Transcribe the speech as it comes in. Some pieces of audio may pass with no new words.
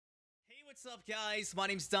What's up, guys? My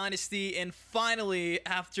name's Dynasty, and finally,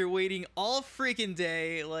 after waiting all freaking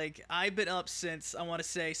day, like, I've been up since, I want to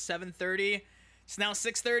say, 7:30. It's now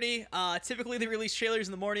 6:30. Typically, they release trailers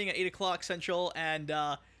in the morning at 8 o'clock Central, and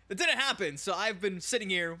it didn't happen, so I've been sitting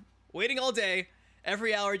here, waiting all day,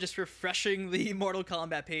 every hour, just refreshing the Mortal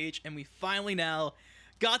Kombat page, and we finally now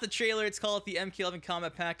got the trailer. It's called the MK11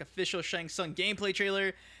 Combat Pack official Shang Tsung gameplay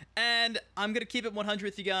trailer, and I'm gonna keep it 100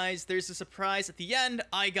 with you guys. There's a surprise at the end.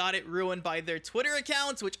 I got it ruined by their Twitter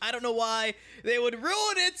accounts, which I don't know why they would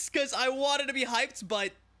ruin it, because I wanted to be hyped,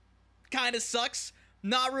 but kind of sucks.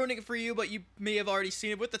 Not ruining it for you, but you may have already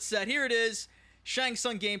seen it. With that said, here it is. Shang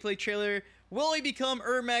Tsung gameplay trailer. Will he become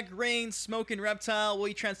Ermac, Rain, Smoke, and Reptile? Will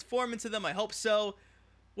he transform into them? I hope so.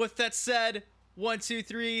 With that said, 1, 2,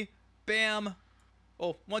 3, bam.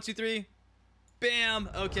 Oh, 1, 2, 3, bam.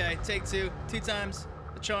 Okay, take two. 2 times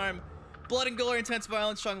the charm. Blood and gore, intense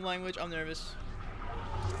violence, strong language. I'm nervous.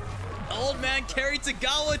 Old man Kerry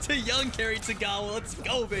Tagawa to young Kerry Tagawa. Let's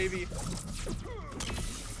go, baby.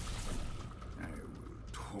 I will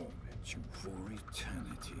torment you for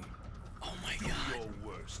eternity. Oh my god. Your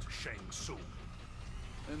worst, Shang Tsung.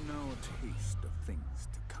 And now a taste of things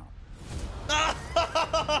to come.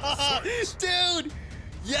 Dude!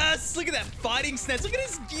 Yes! Look at that fighting stance. Look at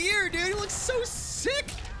his gear, dude. He looks so sick.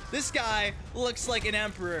 This guy looks like an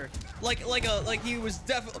emperor. Like he was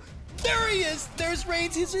definitely. There he is. There's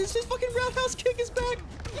Rain. His fucking roundhouse kick is back.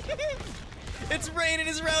 It's Rain and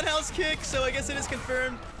his roundhouse kick. So I guess it is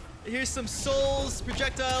confirmed. Here's some souls,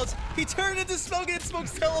 projectiles. He turned into Smoke and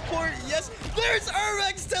Smoke's teleport. Yes. There's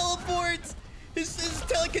Ermac's teleport. His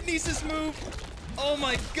telekinesis move. Oh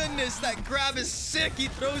my goodness, that grab is sick. He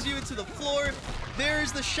throws you into the floor.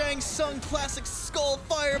 There's the Shang Tsung classic skull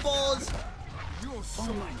fireballs. Your soul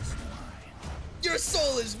is mine. Your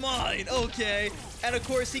soul is mine. Okay. And of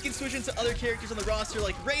course, he can switch into other characters on the roster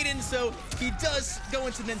like Raiden, so he does go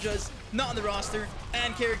into ninjas, not on the roster,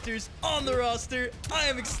 and characters on the roster. I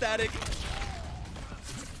am ecstatic.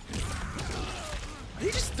 Did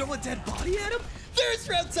he just throw a dead body at him? There's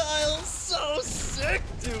Reptile. So sick,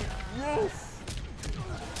 dude. Yes.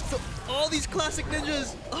 So all these classic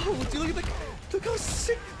ninjas. Oh, dude, look how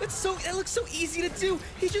sick. It looks so easy to do.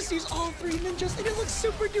 He just used all 3 ninjas and it looks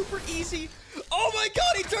super duper easy. Oh my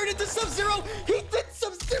god, he turned into Sub-Zero. He did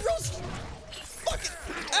Sub-Zero's fucking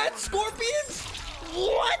and Scorpions.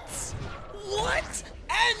 What?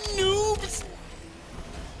 And noobs.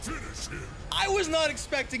 Finish him. I was not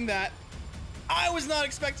expecting that. I was not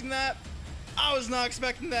expecting that.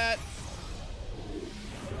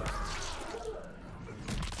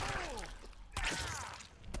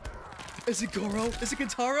 Is it Goro? Is it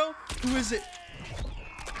Kentaro? Who is it?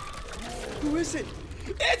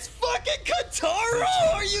 It's fucking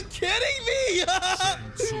Kentaro! Are you kidding me?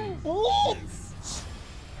 What?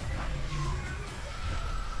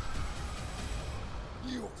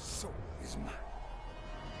 Your soul is mine.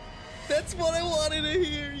 That's what I wanted to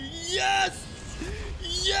hear. Yes!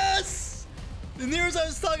 Yes! The news I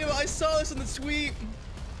was talking about, I saw this in the tweet.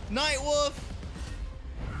 Nightwolf.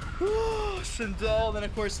 Sindel, and then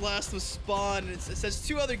of course last was Spawn, and it says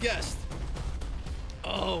 2 other guests.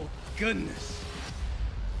 Oh, goodness.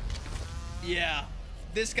 Yeah,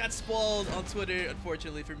 this got spoiled on Twitter,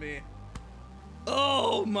 unfortunately for me.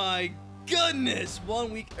 Oh my goodness!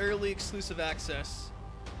 1 week early exclusive access.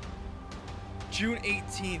 June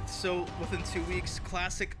 18th, so within 2 weeks,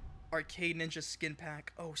 classic arcade ninja skin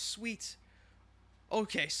pack. Oh, sweet.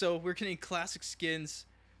 Okay, so we're getting classic skins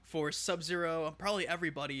for Sub-Zero and probably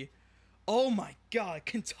everybody. Oh my god,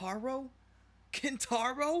 Kentaro? Didn't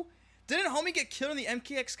homie get killed in the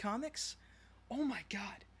MKX comics? Oh my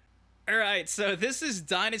god. Alright, so this is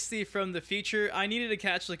Dynasty from the future. I needed to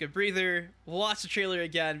catch like a breather, watch the trailer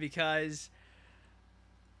again because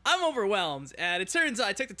I'm overwhelmed. And it turns out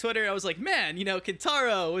I took to Twitter and I was like, man, you know,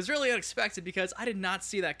 Kentaro was really unexpected because I did not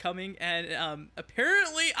see that coming. And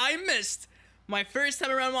apparently I missed my first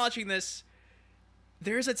time around watching this.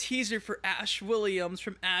 There's a teaser for Ash Williams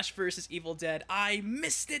from Ash vs. Evil Dead. I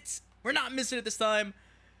missed it. We're not missing it this time.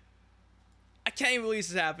 I can't even believe this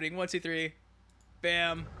is happening. 1, 2, 3.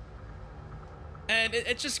 Bam. And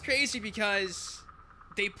it's just crazy because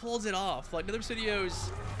they pulled it off. Like, Nether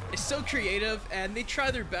Studios is so creative, and they try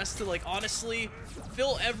their best to, like, honestly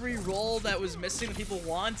fill every role that was missing that people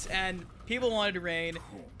want. And people wanted Rain.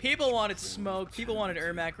 People wanted Smoke. People wanted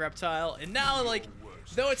Ermac, Reptile. And now, like,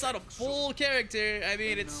 though it's not a full character, I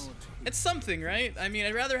mean, it's something, right? I mean,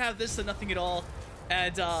 I'd rather have this than nothing at all.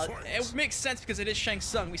 And it makes sense because it is Shang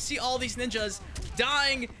Tsung. We see all these ninjas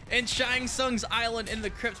dying in Shang Tsung's island in the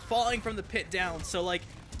crypt, falling from the pit down. So, like,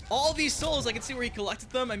 all these souls, I can see where he collected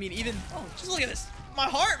them. I mean, even, oh, just look at this. My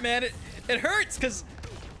heart, man, It hurts because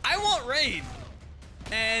I want Rain,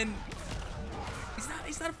 and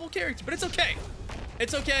he's not a full character, but it's okay.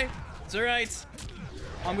 It's okay. It's all right.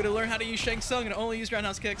 I'm gonna learn how to use Shang Tsung and only use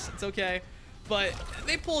roundhouse kicks. It's okay. But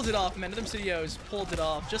they pulled it off, man. Them studios pulled it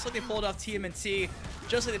off, just like they pulled off TMNT,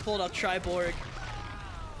 just like they pulled off Triborg.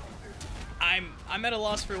 I'm at a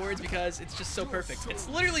loss for words because it's just so perfect. It's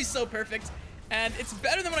literally so perfect, and it's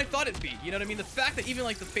better than what I thought it'd be. You know what I mean? The fact that even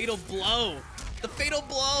like the fatal blow.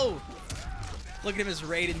 Look at him as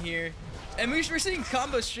Raiden here. And we're seeing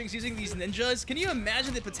combo strings using these ninjas. Can you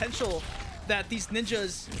imagine the potential that these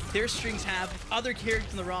ninjas, their strings have with other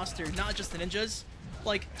characters in the roster, not just the ninjas?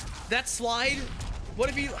 Like, that slide, what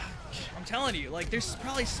if you... I'm telling you, like, there's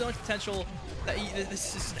probably so much potential that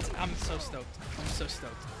I'm so stoked. I'm so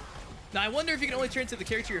stoked. Now, I wonder if you can only turn into the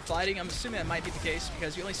character you're fighting. I'm assuming that might be the case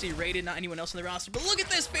because you only see Raiden, not anyone else in the roster. But look at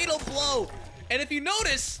this fatal blow. And if you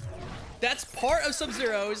notice, that's part of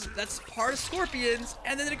Sub-Zero's, that's part of Scorpion's,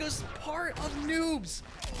 and then it goes part of Noob's.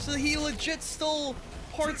 So he legit stole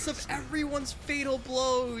parts of everyone's fatal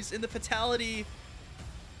blows in the fatality.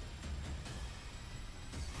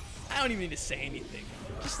 I don't even need to say anything.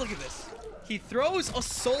 Just look at this. He throws a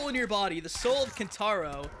soul in your body, the soul of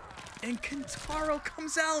Kentaro, and Kentaro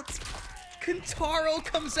comes out. Kentaro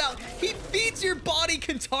comes out. He feeds your body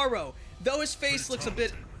Kentaro. Though his face looks a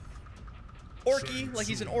bit orky, like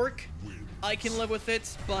he's an orc, I can live with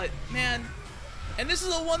it. But, man, and this is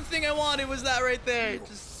the one thing I wanted was that right there.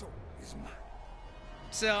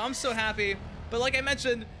 So I'm so happy. But like I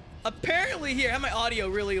mentioned, apparently here, I have my audio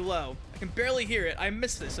really low. I can barely hear it. I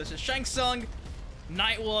missed this. So it's just Shang Tsung,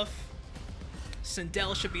 Nightwolf,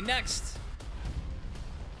 Sindel should be next.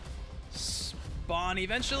 Spawn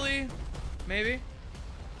eventually, maybe.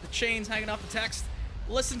 The chains hanging off the text.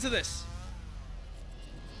 Listen to this.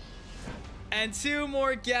 And 2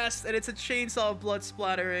 more guests, and it's a chainsaw blood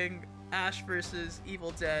splattering. Ash versus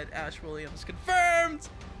Evil Dead. Ash Williams confirmed.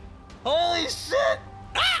 Holy shit!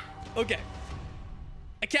 Ah! Okay.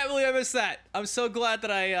 I can't believe I missed that. I'm so glad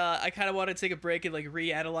that I kind of want to take a break and like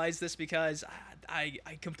reanalyze this because I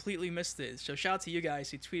completely missed it. So shout out to you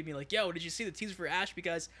guys who tweeted me like, yo, did you see the teaser for Ash?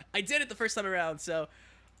 Because I did it the first time around. So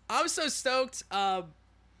I'm so stoked.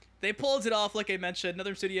 They pulled it off, like I mentioned.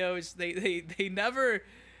 Northern Studios, they never...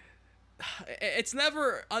 It's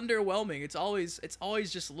never underwhelming. It's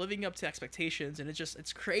always just living up to expectations, and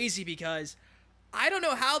it's crazy because I don't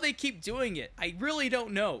know how they keep doing it. I really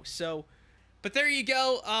don't know. So, but there you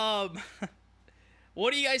go.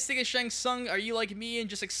 What do you guys think of Shang Tsung? Are you like me and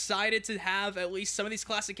just excited to have at least some of these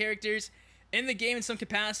classic characters in the game in some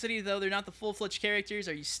capacity, though they're not the full-fledged characters?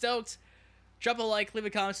 Are you stoked? Drop a like, leave a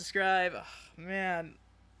comment, subscribe. Oh, man,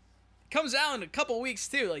 it comes out in a couple weeks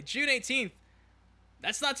too, like June 18th.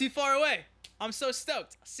 That's not too far away. I'm so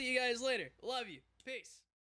stoked. I'll see you guys later. Love you. Peace.